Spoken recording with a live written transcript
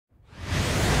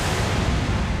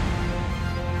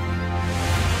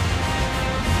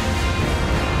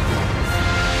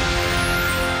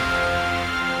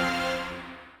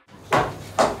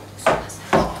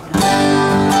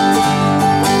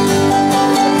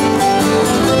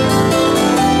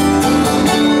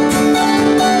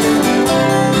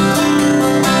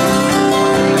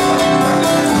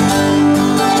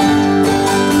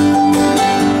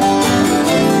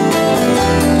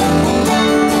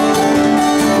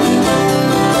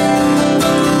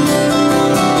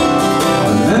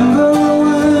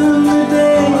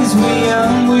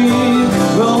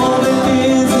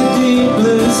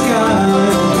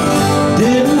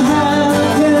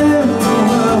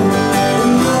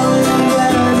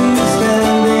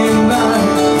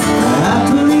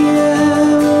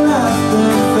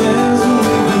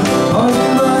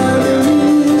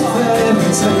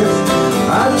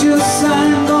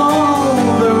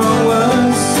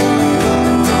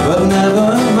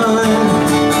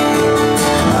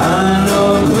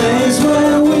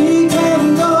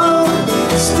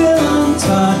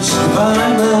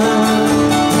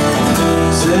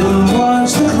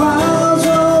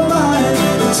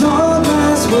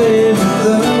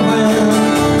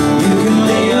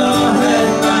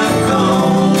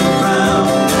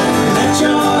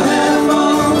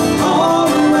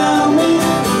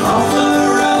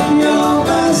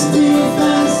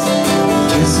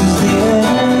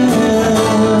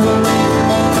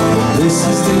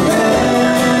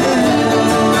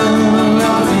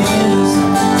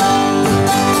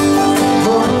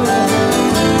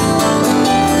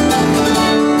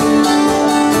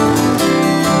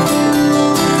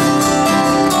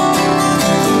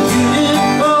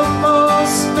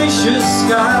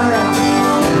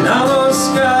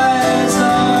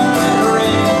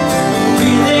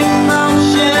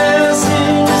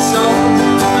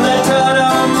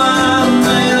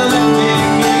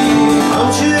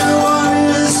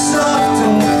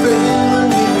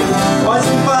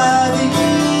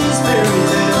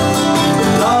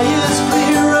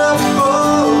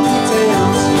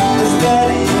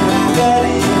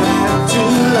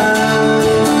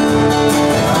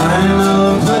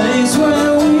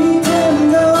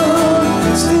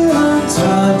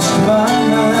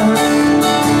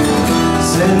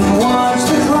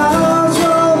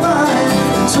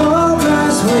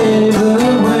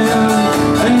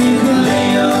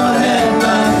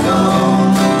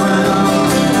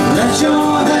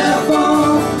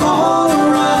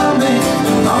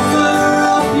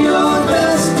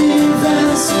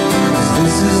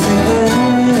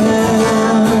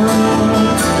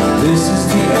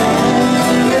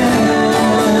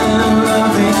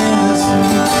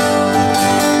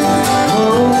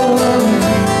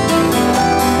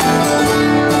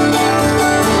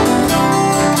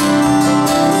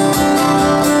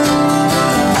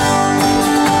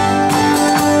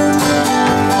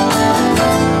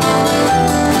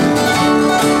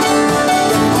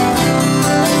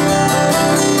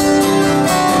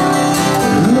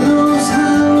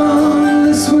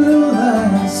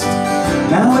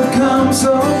we've come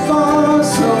so far,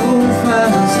 so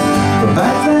fast. We're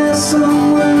back there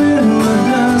somewhere in the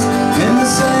dust, in the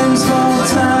same small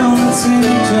town that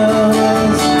seems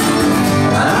us.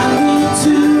 I need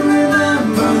to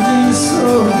remember this, so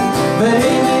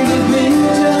baby, give me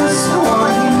just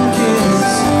one kiss.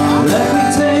 Let me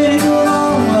take a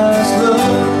long last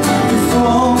look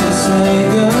before we say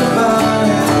goodbye.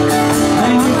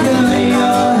 And you can lay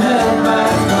your head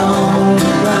back on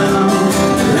the ground,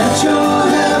 let your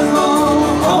hair fall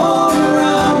all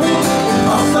around me,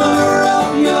 offer up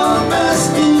your best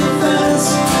defense.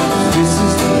 This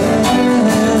is the end.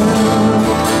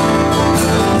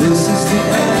 This is the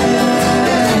end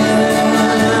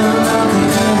of the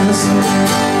innocent.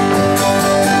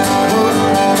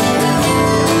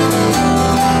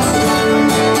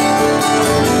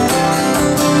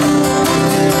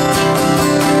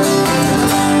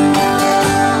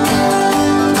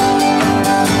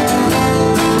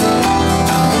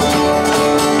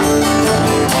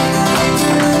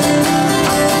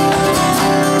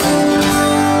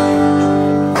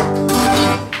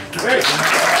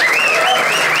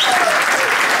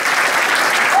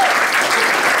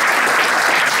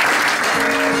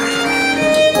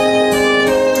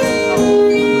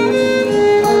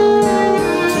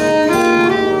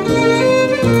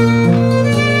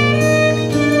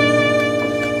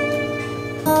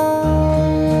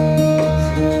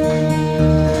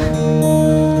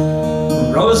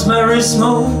 Rosemary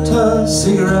smoked her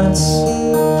cigarettes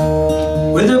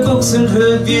with her books and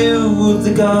her view of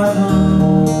the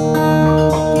garden.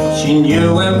 She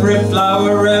knew every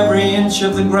flower, every inch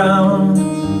of the ground,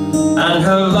 and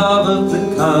her love of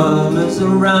the colors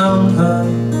around her.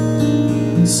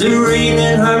 Serene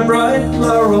in her bright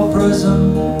floral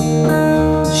prison,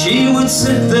 she would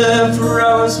sit there for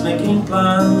hours making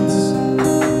plans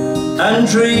and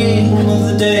dream of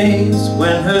the days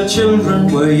when her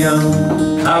children were young.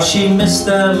 How she missed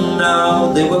them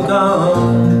now they were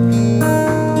gone.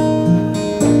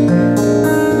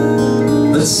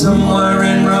 But somewhere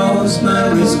in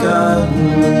Rosemary's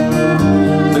garden,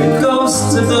 the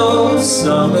ghosts of those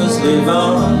summers live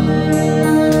on,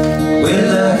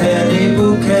 with a heady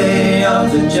bouquet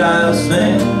of the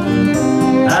jasmine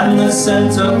and the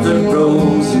scent of the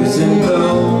roses in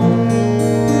bloom.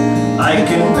 I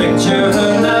can picture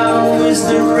her now as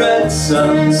the red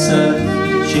sunset.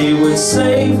 She would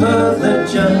savor the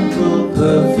gentle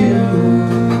perfume.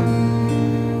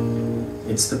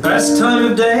 It's the best time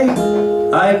of day,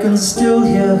 I can still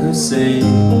hear her say,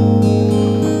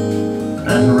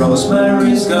 and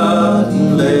Rosemary's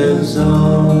garden lives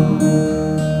on.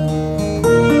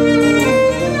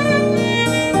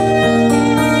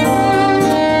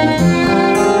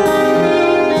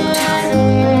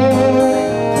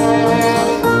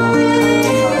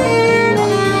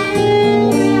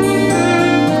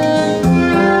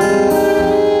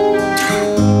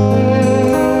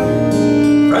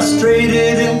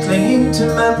 Frustrated and clinging to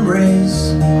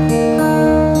memories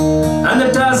and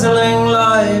the dazzling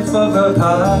life of her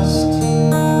past,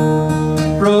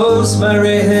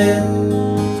 Rosemary hid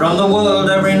from the world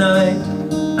every night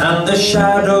and the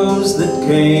shadows that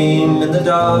came in the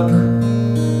dark.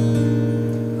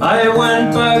 I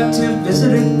went back to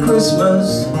visit at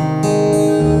Christmas.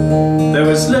 There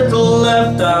was little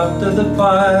left after the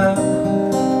fire.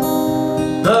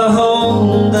 The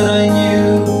home that I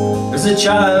knew as a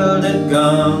child had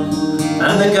gone,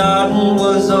 and the garden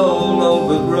was all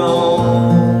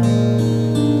overgrown.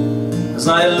 As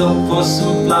I looked for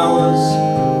some flowers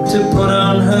to put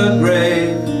on her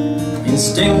grave,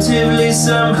 instinctively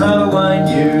somehow I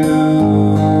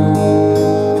knew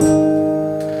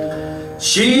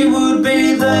she would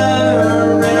be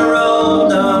there in her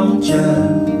old armchair,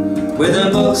 with her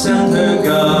books and her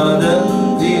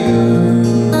garden view.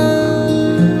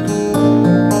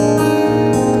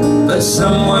 But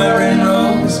somewhere in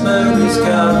Rosemary's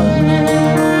garden,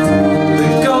 the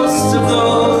ghosts of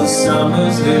those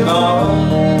summers live on,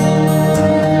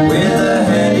 with a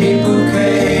heady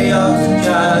bouquet of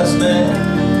jasmine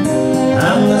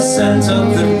and the scent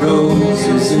of the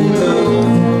roses in bloom.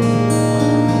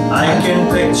 I can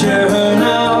picture her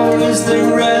now as the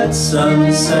red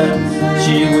sunset.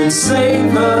 She would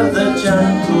savor the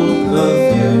gentle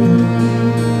perfume.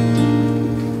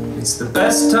 It's the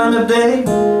best time of day,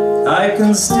 I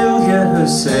can still hear her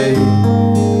say,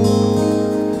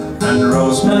 and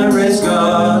Rosemary's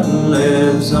garden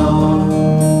lives on.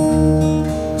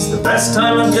 It's the best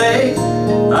time of day,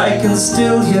 I can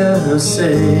still hear her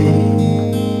say,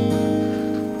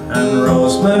 and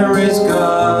Rosemary's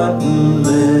garden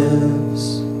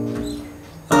lives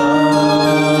on.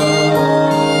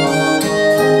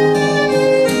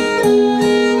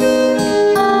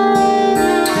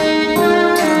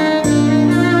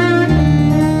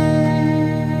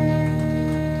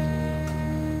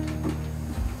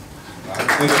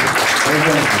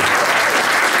 Thank you.